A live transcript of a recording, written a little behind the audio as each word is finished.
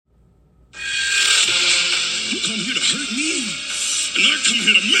You come here to hurt me, and I come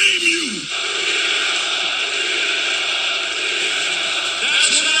here to maim you. That's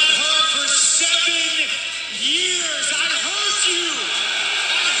what I've heard for 7 years. I heard you.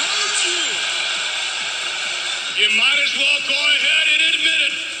 I heard you. You might as well go ahead and admit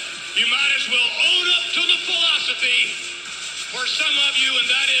it. You might as well own up to the philosophy for some of you,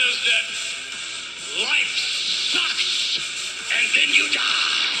 and that is that life sucks, and then you die.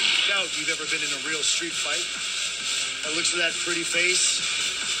 Doubt you've ever been in a real street fight. By the looks of that pretty face,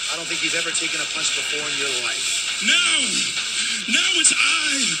 I don't think you've ever taken a punch before in your life. Now it's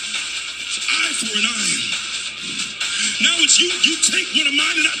eye for an eye. Now it's you take one of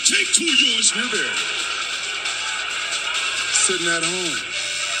mine and I take two of yours. You there, sitting at home.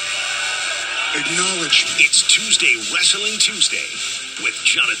 Acknowledge me. It's Tuesday Wrestling Tuesday with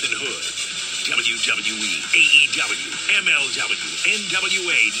Jonathan Hood. WWE, AEW, MLW,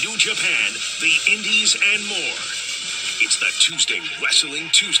 NWA, New Japan, the Indies, and more. It's the Tuesday Wrestling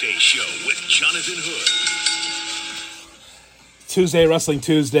Tuesday show with Jonathan Hood. Tuesday Wrestling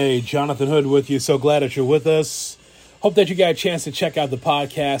Tuesday, Jonathan Hood with you. So glad that you're with us. Hope that you got a chance to check out the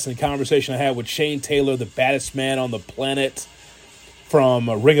podcast and the conversation I had with Shane Taylor, the baddest man on the planet from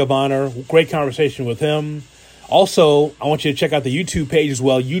Ring of Honor. Great conversation with him. Also, I want you to check out the YouTube page as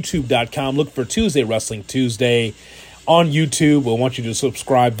well, youtube.com. Look for Tuesday Wrestling Tuesday on YouTube. I want you to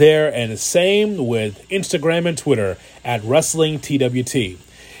subscribe there. And the same with Instagram and Twitter at Wrestling TWT.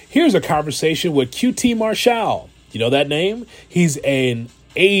 Here's a conversation with QT Marshall. You know that name? He's an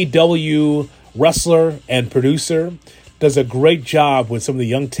AEW wrestler and producer. Does a great job with some of the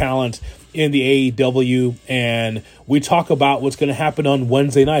young talent in the AEW, and we talk about what's going to happen on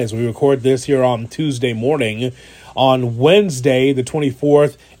Wednesday night as we record this here on Tuesday morning. On Wednesday, the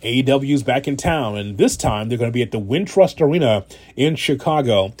 24th, AEW is back in town, and this time they're going to be at the Wintrust Arena in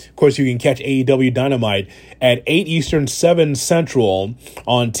Chicago. Of course, you can catch AEW Dynamite at 8 Eastern, 7 Central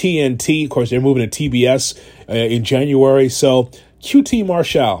on TNT. Of course, they're moving to TBS in January. So, QT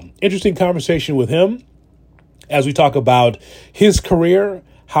Marshall, interesting conversation with him as we talk about his career,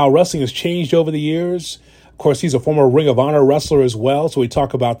 how wrestling has changed over the years. Of course, he's a former Ring of Honor wrestler as well, so we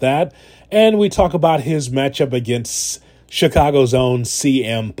talk about that. And we talk about his matchup against Chicago's own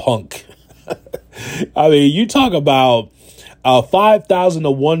CM Punk. I mean, you talk about a 5,000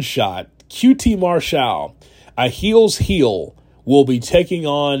 to 1 shot. QT Marshall, a heel's heel, will be taking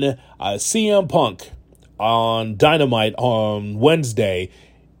on CM Punk on Dynamite on Wednesday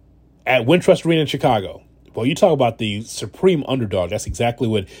at Wintrust Arena in Chicago. Well, you talk about the supreme underdog. That's exactly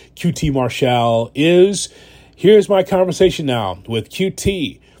what QT Marshall is. Here's my conversation now with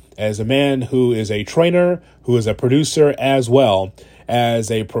QT as a man who is a trainer, who is a producer as well as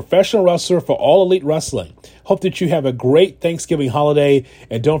a professional wrestler for All Elite Wrestling. Hope that you have a great Thanksgiving holiday,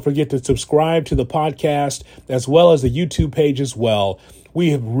 and don't forget to subscribe to the podcast as well as the YouTube page as well.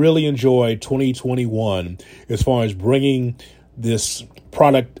 We have really enjoyed 2021 as far as bringing this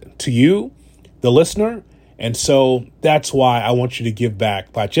product to you, the listener. And so that's why I want you to give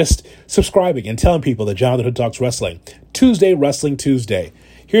back by just subscribing and telling people that Jonathan Hood Talks Wrestling. Tuesday Wrestling Tuesday.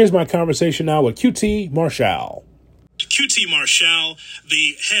 Here's my conversation now with QT Marshall. QT Marshall,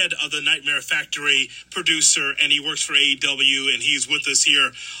 the head of the Nightmare Factory producer, and he works for AEW, and he's with us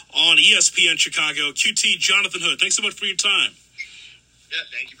here on ESPN Chicago. QT, Jonathan Hood, thanks so much for your time. Yeah,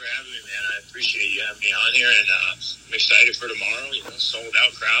 thank you for having me, man. I appreciate you having me on here, and I'm excited for tomorrow. Sold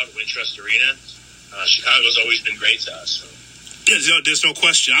out crowd, Wintrust Arena. Chicago's always been great to us. So. There's no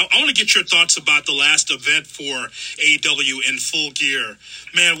question. I want to get your thoughts about the last event for AEW in Full Gear.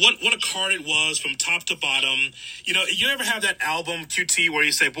 Man, what a card it was from top to bottom. You know, you ever have that album, QT, where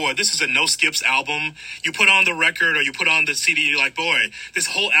you say, boy, this is a no-skips album? You put on the record or you put on the CD, you're like, boy, this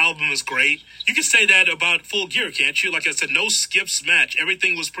whole album is great. You can say that about Full Gear, can't you? Like I said, no-skips match.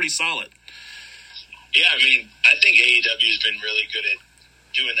 Everything was pretty solid. Yeah, I mean, I think AEW's been really good at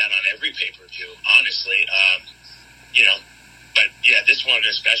doing that on every pay-per-view, honestly. But yeah, this one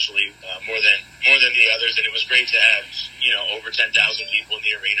especially more than the others, and it was great to have over 10,000 people in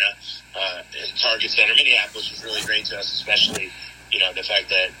the arena in Target Center. Minneapolis was really great to us, especially the fact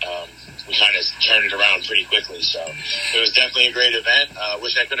that we kind of turned it around pretty quickly. So it was definitely a great event.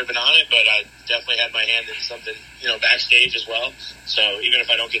 Wish I could have been on it, but I definitely had my hand in something backstage as well. So even if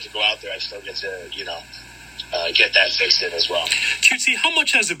I don't get to go out there, I still get to get that fixed in as well. QT, how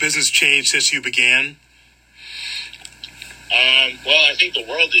much has the business changed since you began? Well, I think the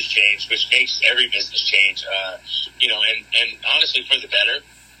world has changed, which makes every business change, and honestly for the better.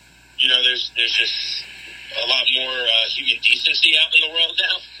 There's just a lot more human decency out in the world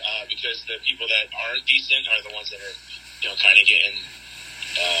now, because the people that aren't decent are the ones that are, kind of getting,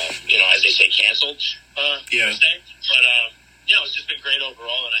 as they to say canceled, Yeah. per se. But, it's just been great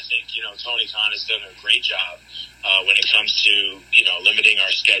overall, and I think, Tony Khan has done a great job when it comes to, limiting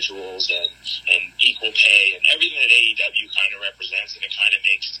our schedules and equal pay and everything that AEW kind of represents, and it kind of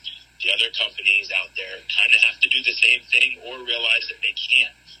makes the other companies out there kind of have to do the same thing or realize that they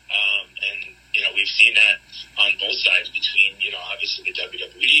can't. And we've seen that on both sides between, obviously the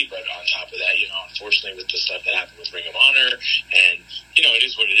WWE, but on top of that, unfortunately with the stuff that happened with Ring of Honor, and, it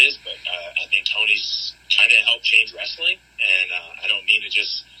is what it is, but I think Tony's kind of helped change wrestling, and I don't mean to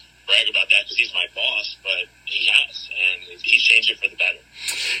just brag about that because he's my boss, but he has, and he's changed it for the better.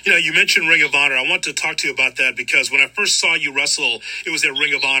 You mentioned Ring of Honor. I want to talk to you about that because when I first saw you wrestle, it was at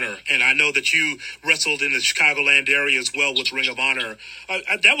Ring of Honor, and I know that you wrestled in the Chicagoland area as well with Ring of Honor.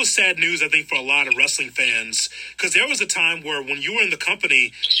 That was sad news, I think, for a lot of wrestling fans because there was a time where when you were in the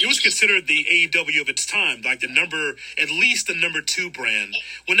company, it was considered the AEW of its time, like at least the number 2 brand.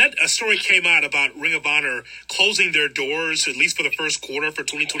 When that story came out about Ring of Honor closing their doors, at least for the first quarter for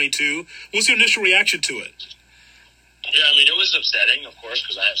 2022, what was your initial reaction to it? Yeah, I mean, it was upsetting, of course,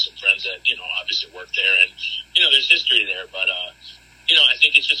 because I have some friends that, obviously work there, and, there's history there, but, I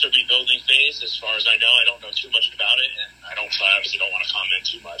think it's just a rebuilding phase, as far as I know. I don't know too much about it, and I obviously don't want to comment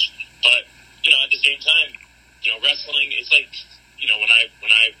too much, but, at the same time, wrestling, it's like,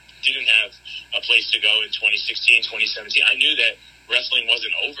 when I didn't have a place to go in 2016, 2017, I knew that wrestling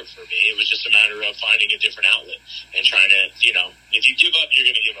wasn't over for me. It was just a matter of finding a different outlet and trying to, if you give up, you're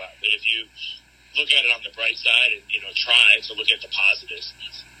going to give up, but if you look at it on the bright side and, try to look at the positives.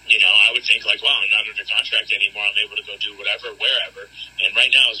 I would think like, wow, I'm not under contract anymore. I'm able to go do whatever, wherever. And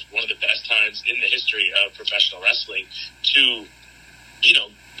right now is one of the best times in the history of professional wrestling to,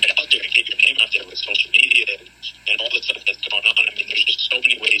 get out there and get your name out there with social media and all the stuff that's going on. I mean, there's just so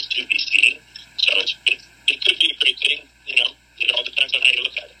many ways to be seen. So it could be a great thing, It all depends on how you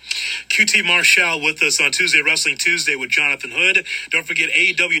look at it. QT Marshall with us on Tuesday Wrestling Tuesday with Jonathan Hood. Don't forget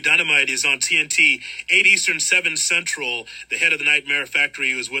AEW Dynamite is on TNT, 8 Eastern, 7 Central. The head of the Nightmare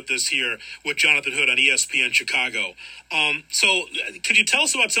Factory is with us here with Jonathan Hood on ESPN Chicago. So could you tell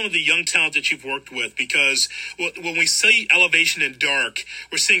us about some of the young talent that you've worked with? Because when we see Elevation and Dark,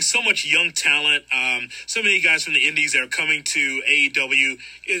 we're seeing so much young talent, so many guys from the indies that are coming to AEW.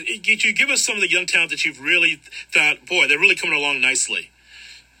 Could you give us some of the young talent that you've really thought, boy, they're really coming along nicely?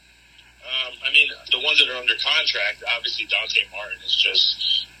 I mean, the ones that are under contract, obviously Dante Martin is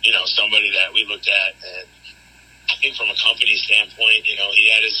just, somebody that we looked at, and I think from a company standpoint, he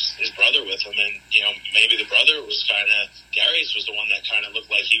had his brother with him, and, maybe the brother was Darius was the one that kind of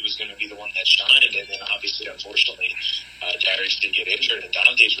looked like he was going to be the one that shined, and then obviously, unfortunately, Darius did get injured, and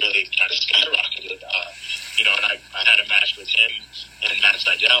Dante's really kind of skyrocketed, and I had a match with him and Matt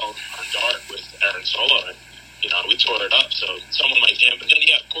Sydal on Dark with Aaron Solo, and, we tore it up, so someone like him, but then,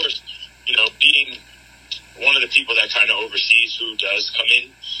 yeah, of course, being one of the people that kind of oversees who does come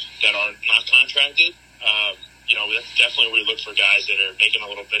in that are not contracted, that's definitely where we look for guys that are making a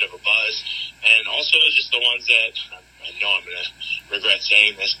little bit of a buzz. And also just the ones that, I know I'm going to regret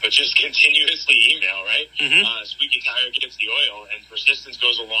saying this, but just continuously email, right? Mm-hmm. Squeaky tire gets the oil, and persistence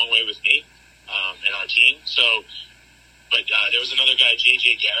goes a long way with me and our team. So, but there was another guy,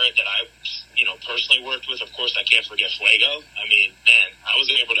 JJ Garrett, that I personally worked with. Of course, I can't forget Fuego. I mean, man, I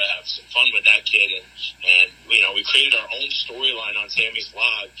was able to have some fun with that kid, and we created our own storyline on Sammy's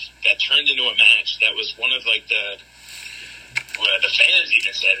Log that turned into a match that was one of like the fans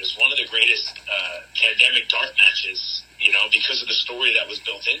even said it was one of the greatest pandemic dark matches, because of the story that was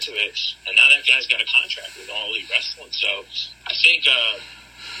built into it. And now that guy's got a contract with All Elite Wrestling. So I think,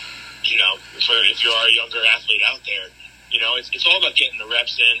 if you are a younger athlete out there, it's all about getting the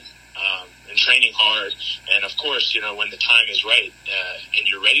reps in. And training hard, and of course, when the time is right and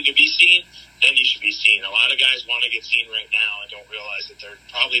you're ready to be seen, then you should be seen. A lot of guys want to get seen right now and don't realize that they're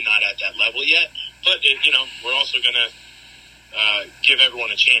probably not at that level yet. But we're also going to give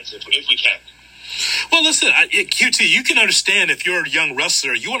everyone a chance if we can. Well, listen, QT, you can understand if you're a young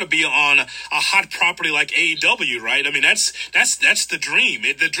wrestler, you want to be on a hot property like AEW, right? I mean, that's the dream.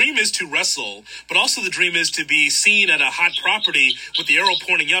 The dream is to wrestle, but also the dream is to be seen at a hot property with the arrow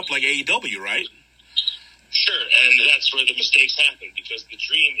pointing up like AEW, right? Sure, and that's where the mistakes happen, because the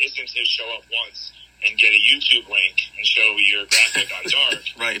dream isn't to show up once and get a YouTube link and show your graphic on Dark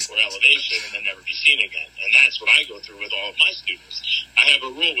right. or Elevation and then never be seen again. And that's what I go through with all of my students. I have a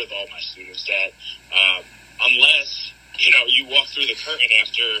rule with all my students that unless, you walk through the curtain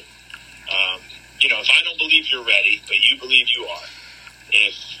after, if I don't believe you're ready, but you believe you are,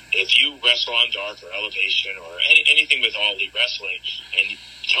 if you wrestle on Dark or Elevation or anything with All Elite Wrestling, and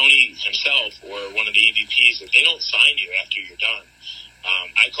Tony himself or one of the EVPs, if they don't sign you after you're done,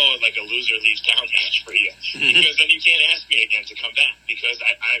 I call it like a loser leaves town match for you, because then you can't ask me again to come back, because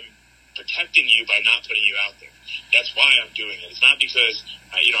I'm protecting you by not putting you out there. That's why I'm doing it. It's not because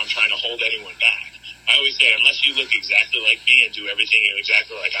I'm trying to hold anyone back. I always say, unless you look exactly like me and do everything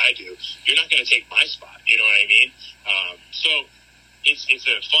exactly like I do, you're not going to take my spot. You know what I mean? So it's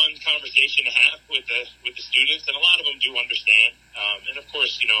a fun conversation to have with the students, and a lot of them do understand. And of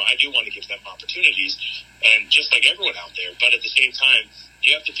course, I do want to give them opportunities, and just like everyone out there. But at the same time,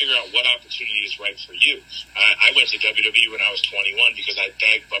 you have to figure out what opportunity is right for you. I went to WWE when I was 21 because I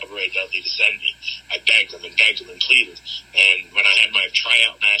begged Bubba Ray Dudley to send me. I begged him and pleaded. And when I had my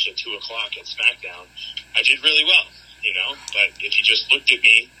tryout match at 2 o'clock at SmackDown, I did really well, But if you just looked at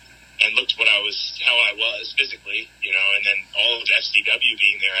me and looked how I was physically, and then all of FCW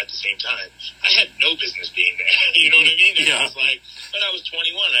being there at the same time, I had no business being there. You know what I mean? Yeah. It was like, but I was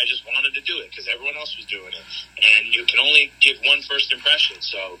 21, and I just wanted to do it because everyone else was doing it, and you can only give one first impression.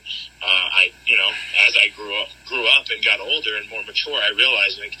 So, as I grew up and got older and more mature, I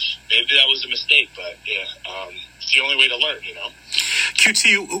realized maybe that was a mistake, but it's the only way to learn. QT,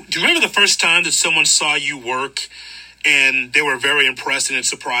 do you remember the first time that someone saw you work and they were very impressed and it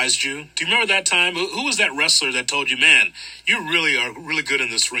surprised you? Do you remember that time? Who was that wrestler that told you, man, you really are really good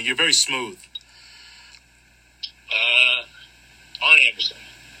in this ring. You're very smooth. Arn Anderson.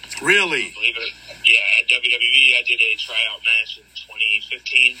 Really? Believe it. Yeah, at WWE, I did a tryout match in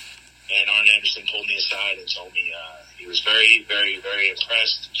 2015, and Arn Anderson pulled me aside and told me he was very, very, very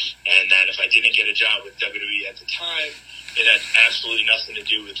impressed, and that if I didn't get a job with WWE at the time, it had absolutely nothing to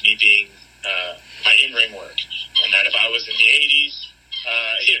do with me being my in-ring work, and that if I was in the 80s,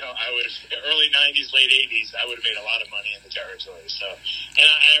 I would early 90s, late 80s, I would have made a lot of money in the territory. So, and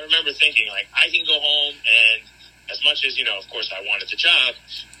I remember thinking, like, I can go home, and as much as, of course I wanted the job,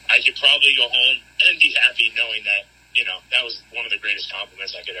 I could probably go home and be happy knowing that, that was one of the greatest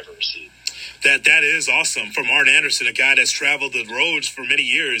compliments I could ever receive. That is awesome. From Arn Anderson, a guy that's traveled the roads for many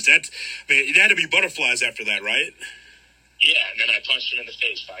years. It had to be butterflies after that, right? Yeah, and then I punched him in the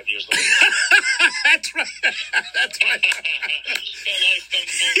face 5 years later. That's right. That's right. Life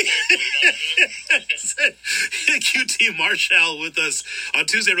comes full circle, you know what I mean? QT Marshall with us on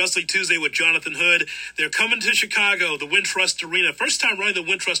Tuesday, Wrestling Tuesday with Jonathan Hood. They're coming to Chicago, the Wintrust Arena. First time running the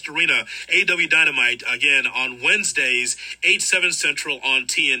Wintrust Arena, AEW Dynamite, again, on Wednesdays, 8/7 Central on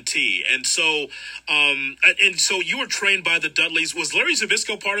TNT. And so you were trained by the Dudleys. Was Larry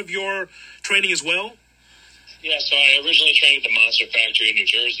Zbyszko part of your training as well? Yeah, so I originally trained at the Monster Factory in New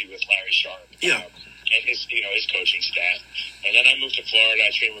Jersey with Larry Sharp. Yeah. And his coaching staff. And then I moved to Florida. I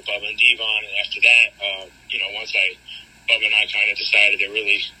trained with Bubba and Devon. And after that, once Bubba and I kind of decided that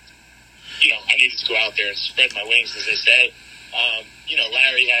really, I needed to go out there and spread my wings, as they say.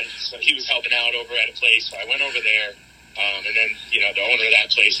 Larry he was helping out over at a place. So I went over there. And then, the owner of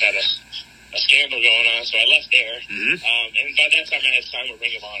that place had a scandal going on. So I left there. Mm-hmm. And by that time, I had signed with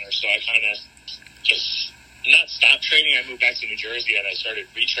Ring of Honor. So I kind of just not stopped training. I moved back to New Jersey, and I started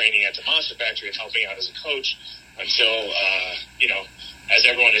retraining at the Monster Factory and helping out as a coach until, as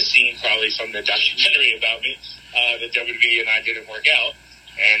everyone has seen probably from the documentary about me, the WWE and I didn't work out.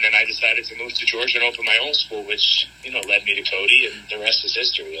 And then I decided to move to Georgia and open my own school, which, led me to Cody, and the rest is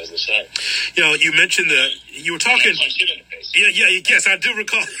history, as I said. You mentioned you were talking. Yes, I do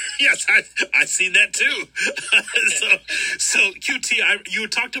recall. Yes, I've seen that too. so QT, you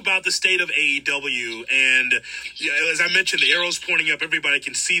talked about the state of AEW, and as I mentioned, the arrows pointing up. Everybody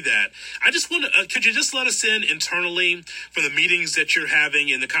can see that. I just want to. Could you just let us in internally for the meetings that you're having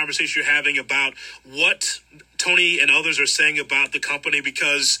and the conversation you're having about what Tony and others are saying about the company?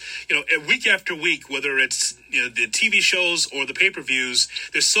 Because, week after week, whether it's, the TV shows or the pay-per-views,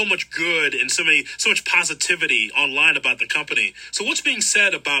 there's so much good and so much positivity online about the company. So what's being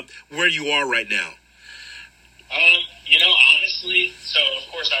said about where you are right now? Honestly, so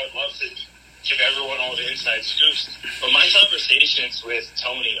of course I would love to give everyone all the inside scoops, but my conversations with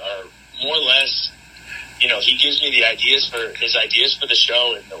Tony are more or less, he gives me his ideas for the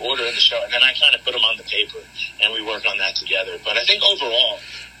show and the order of the show, and then I kind of put them on the paper, and we work on that together. But I think overall,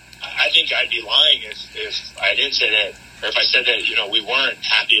 I think I'd be lying if I didn't say that, or if I said that, we weren't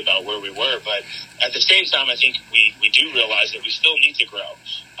happy about where we were. But at the same time, I think we do realize that we still need to grow.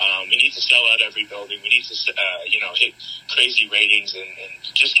 We need to sell out every building. We need to, hit crazy ratings and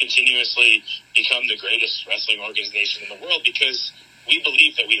just continuously become the greatest wrestling organization in the world, because we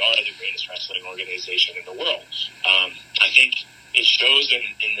believe that we are the greatest wrestling organization in the world. I think it shows in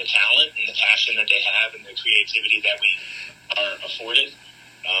the talent and the passion that they have and the creativity that we are afforded.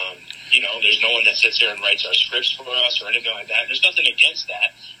 There's no one that sits there and writes our scripts for us or anything like that. There's nothing against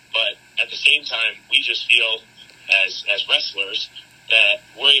that. But at the same time, we just feel as wrestlers that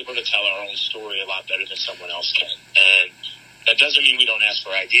we're able to tell our own story a lot better than someone else can. And that doesn't mean we don't ask for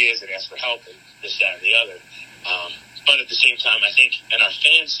ideas and ask for help and this, that, and the other. But at the same time, I think, and our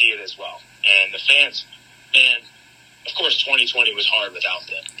fans see it as well. And the fans, man, of course, 2020 was hard without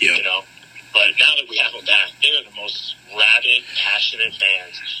them, you know. But now that we have them back, they're the most rabid, passionate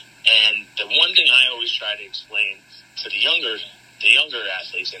fans. And the one thing I always try to explain to the younger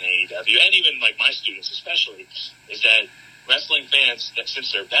athletes in AEW, and even like my students especially, is that wrestling fans, that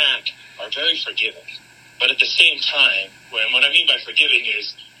since they're back, are very forgiving. But at the same time, what I mean by forgiving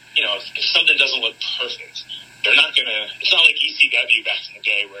is, you know, if something doesn't look perfect, they're not going to, it's not like ECW back in the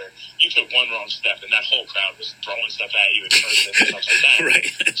day where you took one wrong step and that whole crowd was throwing stuff at you in person and stuff like that. Right.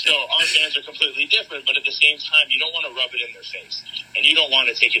 So our fans are completely different, but at the same time, you don't want to rub it in their face. And you don't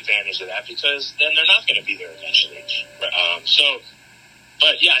want to take advantage of that because then they're not going to be there eventually.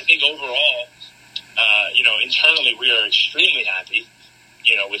 But yeah, I think overall, you know, internally we are extremely happy,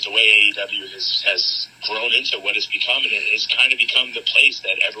 you know, with the way AEW has grown into what it's become, and it has kind of become the place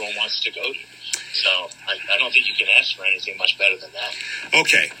that everyone wants to go to. So I don't think you can ask for anything much better than that.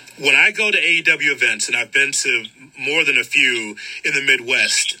 Okay. When I go to AEW events, and I've been to more than a few in the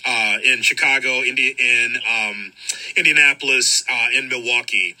Midwest, in Chicago, Indianapolis, in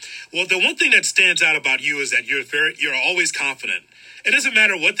Milwaukee. Well, the one thing that stands out about you is that you're always confident. It doesn't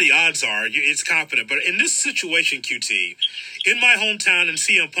matter what the odds are, it's confident. But in this situation, QT, in my hometown and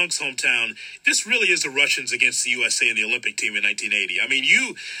CM Punk's hometown, this really is the Russians against the USA and the Olympic team in 1980. I mean,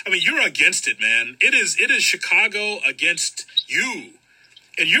 you're against it, man. It is Chicago against you.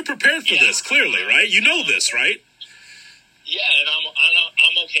 And you're prepared for this, clearly, right? You know this, right? Yeah, and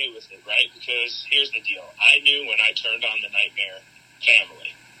I'm okay with it, right? Because here's the deal. I knew when I turned on the Nightmare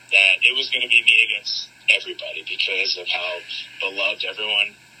family that it was going to be me against everybody because of how beloved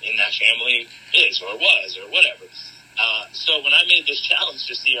everyone in that family is or was or whatever. So when I made this challenge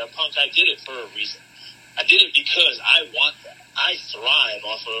to CM Punk, I did it for a reason. I did it because I want that. I thrive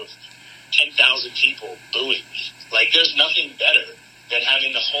off of 10,000 people booing me. Like, there's nothing better than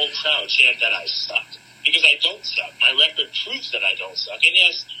having the whole crowd chant that I suck. Because I don't suck. My record proves that I don't suck. And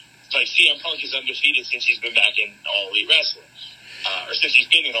yes, like CM Punk is undefeated since he's been back in All Elite Wrestling. Or since he's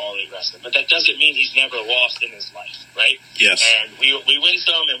been in All Elite Wrestling. But that doesn't mean he's never lost in his life, right? Yes. And we win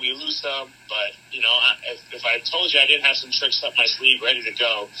some and we lose some. But, you know, if I told you I didn't have some tricks up my sleeve ready to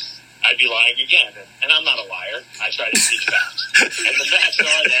go, I'd be lying again. And I'm not a liar. I try to speak facts. And the facts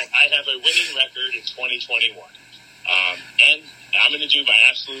are that I have a winning record in 2021. And I'm going to do my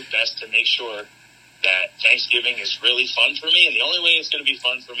absolute best to make sure that Thanksgiving is really fun for me, and the only way it's going to be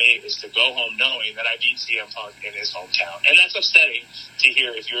fun for me is to go home knowing that I beat CM Punk in his hometown. And that's upsetting to hear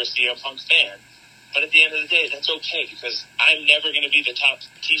if you're a CM Punk fan, but at the end of the day, that's okay, because I'm never going to be the top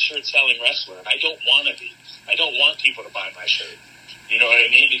T-shirt selling wrestler, and I don't want to be. I don't want people to buy my shirt. You know what I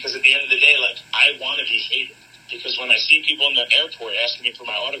mean? Because at the end of the day, like, I want to be hated. Because when I see people in the airport asking me for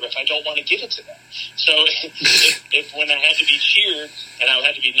my autograph, I don't want to give it to them. So if when I had to be cheered and I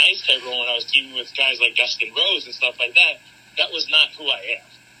had to be nice to everyone when I was teaming with guys like Dustin Rhodes and stuff like that, that was not who I am.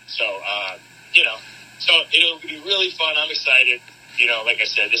 So, you know, so it'll be really fun. I'm excited. You know, like I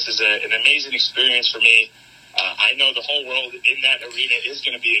said, this is an amazing experience for me. I know the whole world in that arena is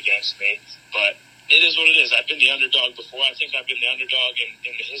going to be against me, but it is what it is. I've been the underdog before. I think I've been the underdog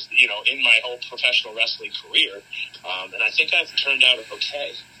in my whole professional wrestling career, and I think I've turned out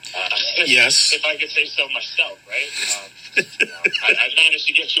okay. Yes, if I could say so myself, right? You know, I managed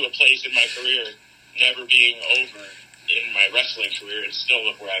to get to a place in my career, never being over in my wrestling career, and still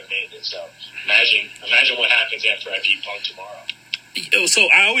look where I've made it. So imagine what happens after I beat Punk tomorrow. So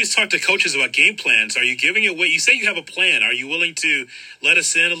I always talk to coaches about game plans. Are you giving it away? You say you have a plan. Are you willing to let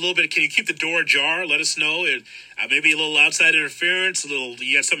us in a little bit? Can you keep the door ajar? Let us know. Maybe a little outside interference,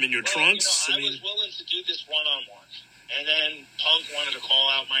 you got something in your trunks? You know, I was willing to do this one-on-one. And then Punk wanted to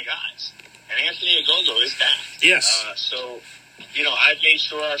call out my guys. And Anthony Ogogo is back. Yes. So, you know, I've made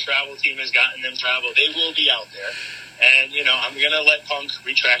sure our travel team has gotten them travel. They will be out there. And, you know, I'm going to let Punk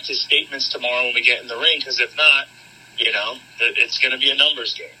retract his statements tomorrow when we get in the ring, because if not, you know, it's going to be a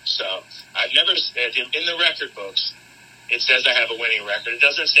numbers game. So I've never, in the record books, it says I have a winning record. It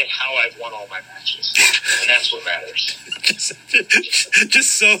doesn't say how I've won all my matches. And that's what matters.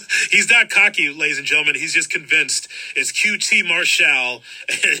 Just so he's not cocky, ladies and gentlemen. He's just convinced it's QT Marshall,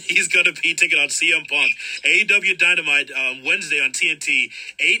 and he's going to be taking on CM Punk. AEW Dynamite Wednesday on TNT,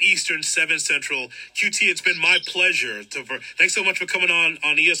 8 Eastern, 7 Central. QT, it's been my pleasure. Thanks so much for coming on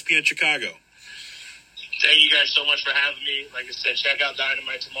ESPN Chicago. Thank you guys so much for having me. Like I said, check out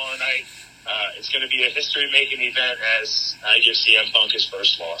Dynamite tomorrow night. It's going to be a history-making event as I give CM Punk his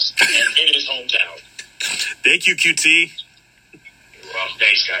first loss in his hometown. Thank you, QT. You're Well,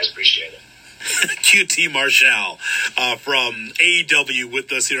 thanks, guys. Appreciate it. QT Marshall from AEW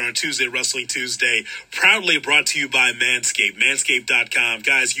with us here on Tuesday, Wrestling Tuesday, proudly brought to you by Manscaped, manscaped.com.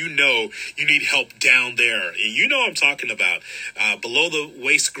 Guys, you know you need help down there. And you know what I'm talking about. Below the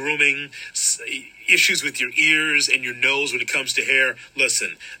waist grooming, issues with your ears and your nose when it comes to hair.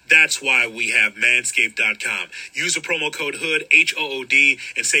 Listen, that's why we have manscaped.com. Use the promo code HOOD, HOOD,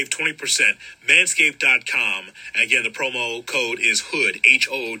 and save 20%. Manscaped.com. And again, the promo code is HOOD,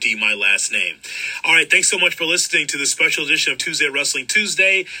 HOOD, my last name. All right, thanks so much for listening to this special edition of Tuesday Wrestling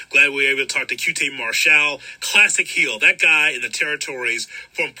Tuesday. Glad we were able to talk to QT Marshall, classic heel. That guy in the territories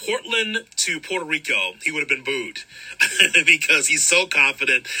from Portland to Puerto Rico, he would have been booed because he's so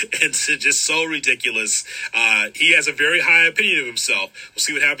confident and just so ridiculous. He has a very high opinion of himself. We'll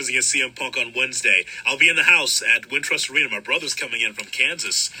see what happens against CM Punk on Wednesday. I'll be in the house at Wintrust Arena. My brother's coming in from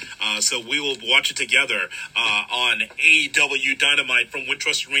Kansas, so we will watch it together on AEW Dynamite from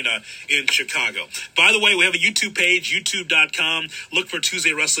Wintrust Arena in Chicago. By the way, we have a YouTube page, youtube.com. Look for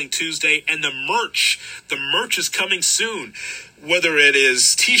Tuesday Wrestling Tuesday, and the merch. The merch is coming soon. Whether it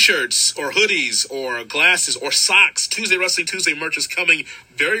is t-shirts or hoodies or glasses or socks, Tuesday Wrestling Tuesday merch is coming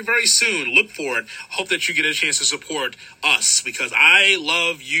very, very soon. Look for it. Hope that you get a chance to support us because I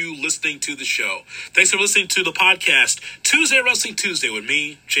love you listening to the show. Thanks for listening to the podcast, Tuesday Wrestling Tuesday with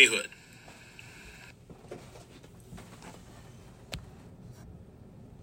me, Jay Hood.